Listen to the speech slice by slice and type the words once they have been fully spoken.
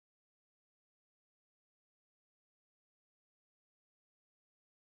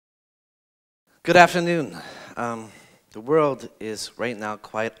Good afternoon. The world is right now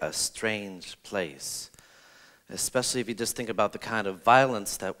quite a strange place, especially if you just think about the kind of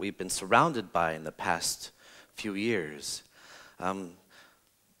violence that we've been surrounded by in the past few years.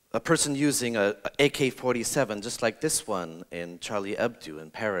 A person using a AK-47, just like this one in Charlie Hebdo in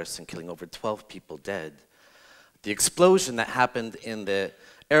Paris and killing over 12 people dead. The explosion that happened in the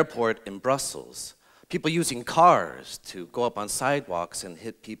airport in Brussels. People using cars to go up on sidewalks and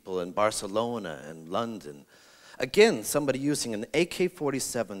hit people in Barcelona and London. Again, somebody using an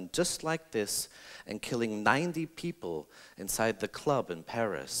AK-47 just like this and killing 90 people inside the club in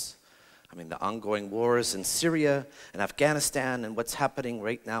Paris. I mean, the ongoing wars in Syria and Afghanistan and what's happening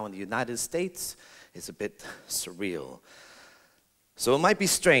right now in the United States is a bit surreal. So it might be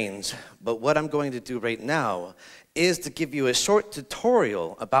strange, but what I'm going to do right now is to give you a short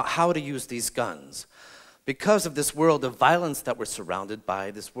tutorial about how to use these guns. Because of this world of violence that we're surrounded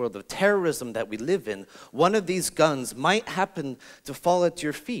by, this world of terrorism that we live in, one of these guns might happen to fall at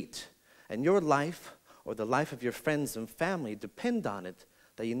your feet. And your life, or the life of your friends and family, depend on it,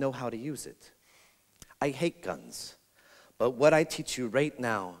 that you know how to use it. I hate guns, but what I teach you right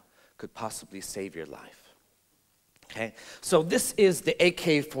now could possibly save your life. Okay, so this is the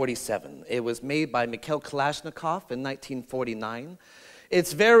AK-47. It was made by Mikhail Kalashnikov in 1949.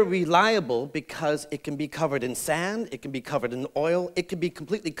 It's very reliable because it can be covered in sand, it can be covered in oil, it can be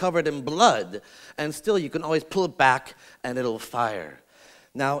completely covered in blood, and still you can always pull it back and it'll fire.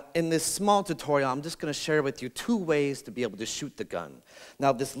 Now, in this small tutorial, I'm just going to share with you two ways to be able to shoot the gun.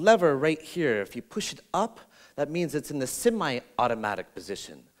 Now, this lever right here, if you push it up, that means it's in the semi-automatic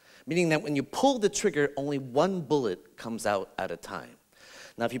position, meaning that when you pull the trigger, only one bullet comes out at a time.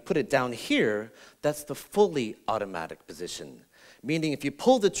 Now, if you put it down here, that's the fully automatic position. Meaning if you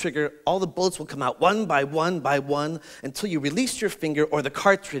pull the trigger, all the bullets will come out one by one until you release your finger or the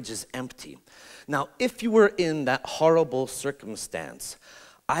cartridge is empty. Now, if you were in that horrible circumstance,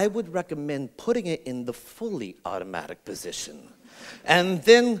 I would recommend putting it in the fully automatic position. And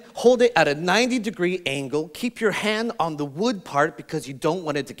then hold it at a 90-degree angle. Keep your hand on the wood part because you don't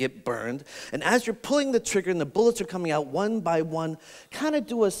want it to get burned. And as you're pulling the trigger and the bullets are coming out one by one, kind of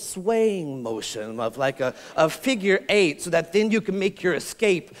do a swaying motion of like a figure 8 so that then you can make your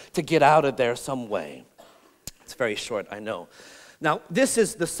escape to get out of there some way. It's very short, I know. Now, this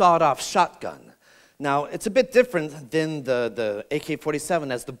is the sawed-off shotgun. Now, it's a bit different than the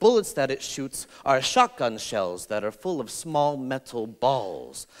AK-47 as the bullets that it shoots are shotgun shells that are full of small metal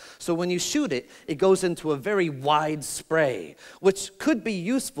balls. So when you shoot it, it goes into a very wide spray, which could be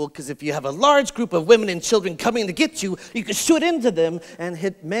useful because if you have a large group of women and children coming to get you, you can shoot into them and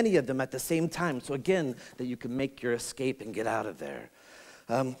hit many of them at the same time. So again, that you can make your escape and get out of there.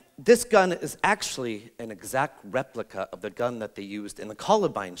 This gun is actually an exact replica of the gun that they used in the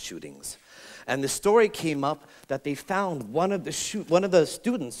Columbine shootings. And the story came up that they found one of the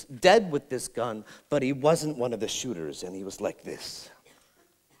students dead with this gun, but he wasn't one of the shooters, and he was like this.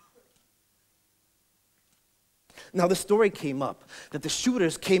 Now, the story came up that the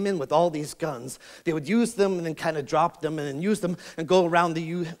shooters came in with all these guns. They would use them and then kind of drop them and then use them and go around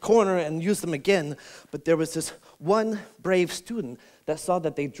the corner and use them again. But there was this one brave student that saw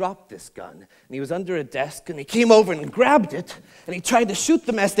that they dropped this gun. And he was under a desk and he came over and grabbed it and he tried to shoot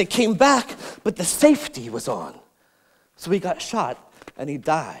them as they came back, but the safety was on. So he got shot and he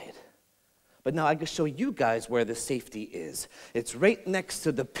died. But now I can show you guys where the safety is. It's right next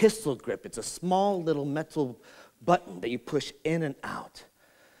to the pistol grip. It's a small little metal button that you push in and out.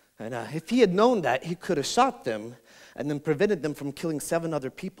 And if he had known that, he could have shot them and then prevented them from killing 7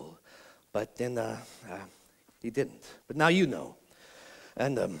 other people. But then he didn't. But now you know.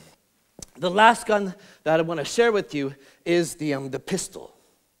 And the last gun that I want to share with you is the pistol.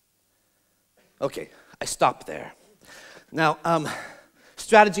 Okay, I stopped there. Now,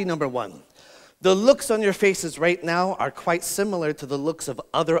 strategy number 1. The looks on your faces right now are quite similar to the looks of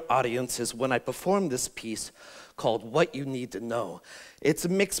other audiences when I perform this piece called What You Need to Know. It's a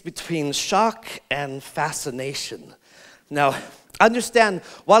mix between shock and fascination. Now, understand,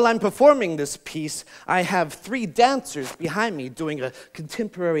 while I'm performing this piece, I have 3 dancers behind me doing a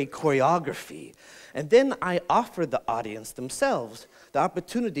contemporary choreography. And then I offer the audience themselves the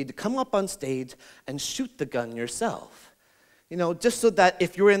opportunity to come up on stage and shoot the gun yourself. You know, just so that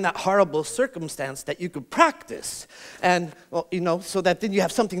if you're in that horrible circumstance that you could practice. And, well, you know, so that then you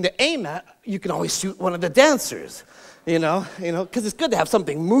have something to aim at, you can always shoot one of the dancers. You know, because it's good to have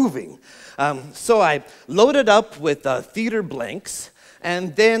something moving. So I load it up with theater blanks,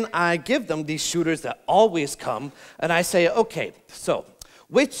 and then I give them these shooters that always come, and I say, okay, so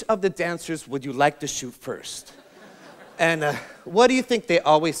which of the dancers would you like to shoot first? And what do you think they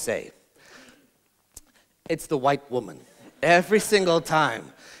always say? It's the white woman. Every single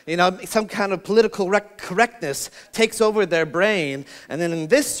time. You know, some kind of political correctness takes over their brain, and then in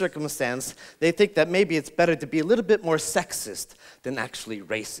this circumstance, they think that maybe it's better to be a little bit more sexist than actually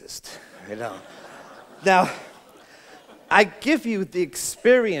racist, you know. Now, I give you the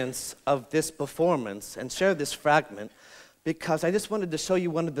experience of this performance and share this fragment because I just wanted to show you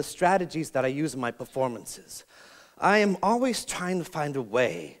one of the strategies that I use in my performances. I am always trying to find a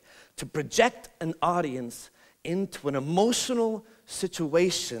way to project an audience into an emotional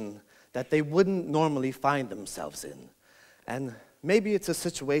situation that they wouldn't normally find themselves in. And maybe it's a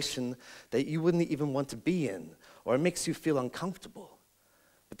situation that you wouldn't even want to be in, or it makes you feel uncomfortable.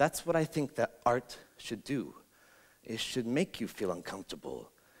 But that's what I think that art should do. It should make you feel uncomfortable.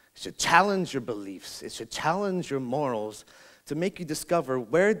 It should challenge your beliefs. It should challenge your morals to make you discover,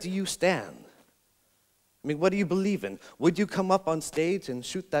 where do you stand? I mean, what do you believe in? Would you come up on stage and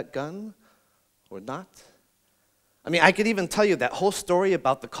shoot that gun or not? I mean, I could even tell you that whole story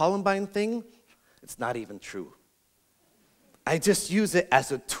about the Columbine thing. It's not even true. I just use it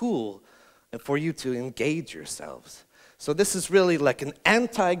as a tool for you to engage yourselves. So this is really like an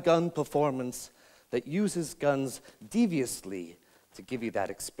anti-gun performance that uses guns deviously to give you that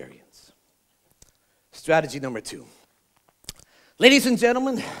experience. Strategy number 2. Ladies and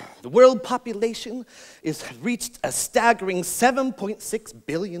gentlemen, the world population has reached a staggering 7.6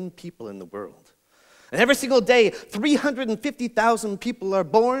 billion people in the world. And every single day, 350,000 people are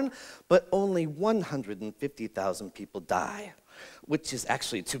born, but only 150,000 people die, which is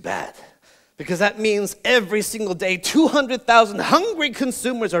actually too bad. Because that means every single day, 200,000 hungry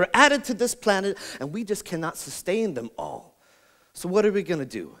consumers are added to this planet, and we just cannot sustain them all. So what are we going to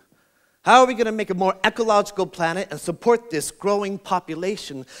do? How are we going to make a more ecological planet and support this growing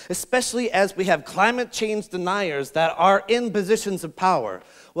population, especially as we have climate change deniers that are in positions of power?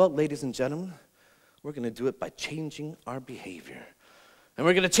 Well, ladies and gentlemen, we're going to do it by changing our behavior. And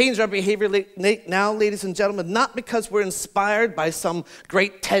we're going to change our behavior now, ladies and gentlemen, not because we're inspired by some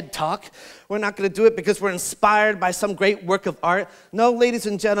great TED Talk. We're not going to do it because we're inspired by some great work of art. No, ladies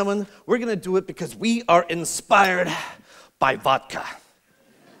and gentlemen, we're going to do it because we are inspired by vodka.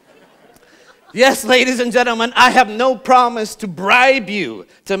 Yes, ladies and gentlemen, I have no promise to bribe you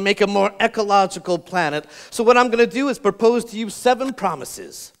to make a more ecological planet. So what I'm going to do is propose to you 7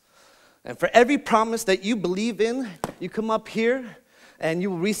 promises. And for every promise that you believe in, you come up here and you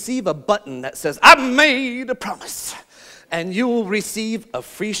will receive a button that says, I made a promise. And you will receive a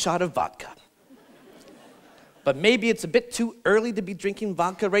free shot of vodka. But maybe it's a bit too early to be drinking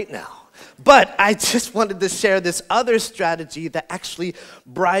vodka right now. But I just wanted to share this other strategy that actually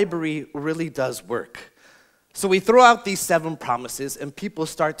bribery really does work. So we throw out these 7 promises and people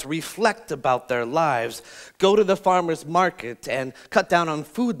start to reflect about their lives, go to the farmer's market and cut down on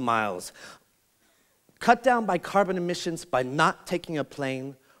food miles, cut down by carbon emissions by not taking a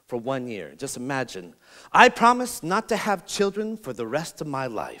plane for 1 year. Just imagine. I promise not to have children for the rest of my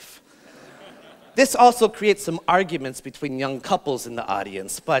life. This also creates some arguments between young couples in the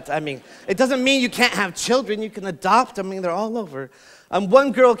audience, but I mean, it doesn't mean you can't have children, you can adopt, I mean, they're all over.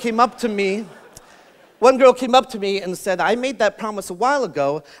 One girl came up to me and said, I made that promise a while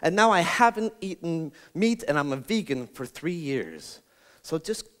ago, and now I haven't eaten meat, and I'm a vegan for 3 years. So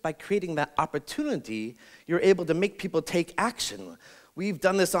just by creating that opportunity, you're able to make people take action. We've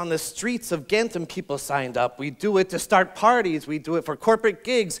done this on the streets of Ghent, and people signed up. We do it to start parties. We do it for corporate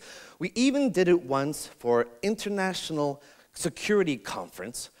gigs. We even did it once for International Security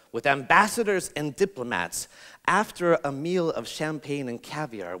Conference with ambassadors and diplomats after a meal of champagne and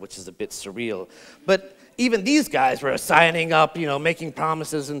caviar, which is a bit surreal. But even these guys were signing up, you know, making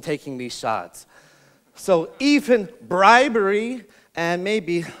promises and taking these shots. So even bribery and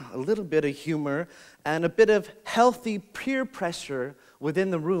maybe a little bit of humor and a bit of healthy peer pressure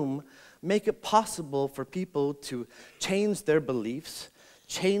within the room make it possible for people to change their beliefs,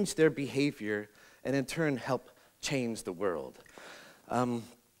 change their behavior, and in turn help change the world.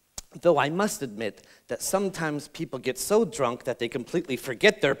 Though I must admit that sometimes people get so drunk that they completely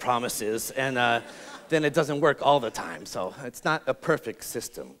forget their promises, and then it doesn't work all the time. So it's not a perfect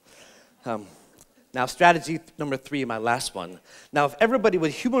system. Now, strategy number 3, my last one. Now, if everybody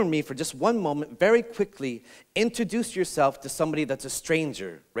would humor me for just one moment, very quickly, introduce yourself to somebody that's a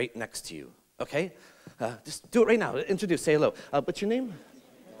stranger right next to you, okay? Just do it right now. Introduce, say hello. What's your name?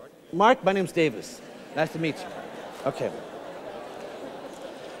 Mark, my name's Davis. Nice to meet you. Okay.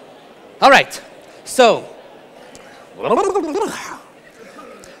 All right, so,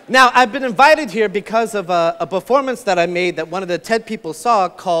 now I've been invited here because of a performance that I made that one of the TED people saw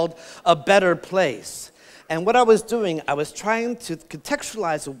called A Better Place. And what I was doing, I was trying to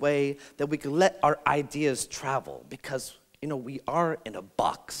contextualize a way that we could let our ideas travel, because, you know, we are in a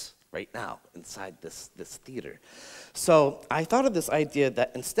box right now inside this theater. So I thought of this idea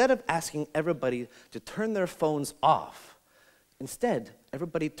that instead of asking everybody to turn their phones off, instead,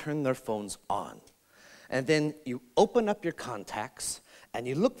 everybody turn their phones on. And then you open up your contacts, and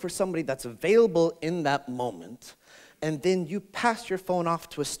you look for somebody that's available in that moment, and then you pass your phone off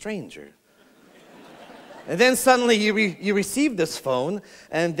to a stranger. And then suddenly you receive this phone,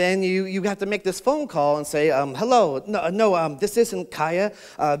 and then you have to make this phone call and say, hello, no, this isn't Kaya,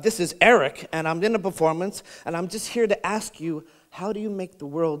 this is Eric, and I'm in a performance, and I'm just here to ask you, how do you make the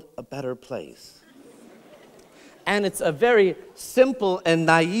world a better place? And it's a very simple and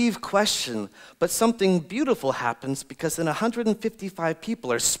naive question, but something beautiful happens because then 155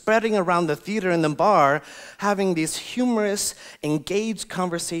 people are spreading around the theater and the bar, having these humorous, engaged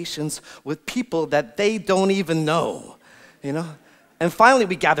conversations with people that they don't even know, you know? And finally,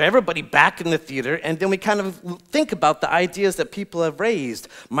 we gather everybody back in the theater, and then we kind of think about the ideas that people have raised.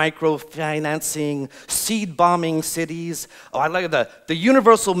 Microfinancing, seed bombing cities. Oh, I like the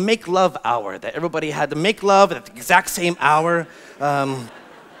universal make love hour, that everybody had to make love at the exact same hour. I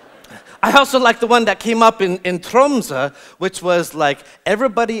also like the one that came up in Tromsø, which was like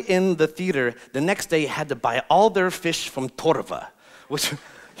everybody in the theater the next day had to buy all their fish from Torva, which...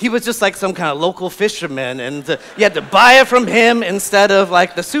 He was just like some kind of local fisherman, and you had to buy it from him instead of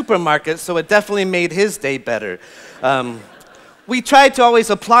like the supermarket, so it definitely made his day better. We tried to always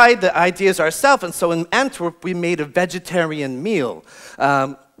apply the ideas ourselves, and so in Antwerp we made a vegetarian meal,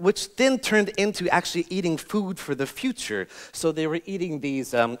 which then turned into actually eating food for the future. So they were eating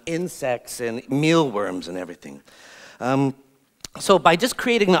these insects and mealworms and everything. So by just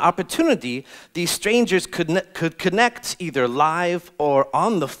creating an opportunity, these strangers could connect either live or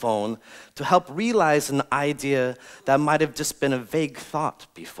on the phone to help realize an idea that might have just been a vague thought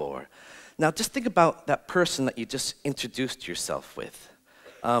before. Now just think about that person that you just introduced yourself with.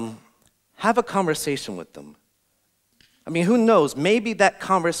 Have a conversation with them. I mean, who knows, maybe that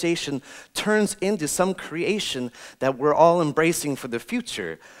conversation turns into some creation that we're all embracing for the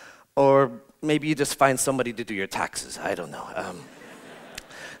future. Or maybe you just find somebody to do your taxes. I don't know.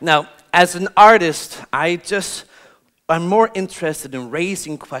 Now, as an artist, I'm more interested in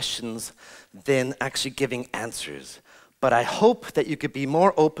raising questions than actually giving answers. But I hope that you could be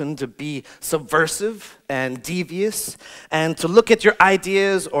more open to be subversive and devious, and to look at your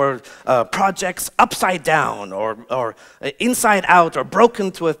ideas or projects upside down, or inside out, or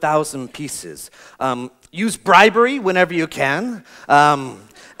broken to 1,000 pieces. Use bribery whenever you can.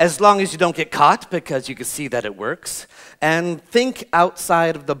 As long as you don't get caught, because you can see that it works. And think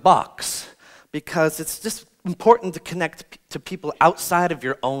outside of the box, because it's just important to connect to people outside of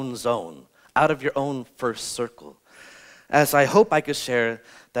your own zone, out of your own first circle. As I hope I could share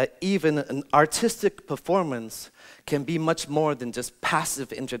that even an artistic performance can be much more than just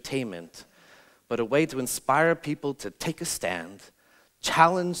passive entertainment, but a way to inspire people to take a stand,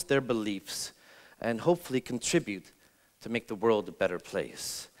 challenge their beliefs, and hopefully contribute to make the world a better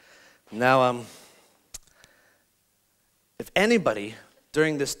place. Now, if anybody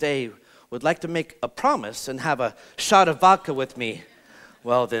during this day would like to make a promise and have a shot of vodka with me,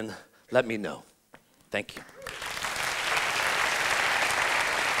 well then, let me know. Thank you.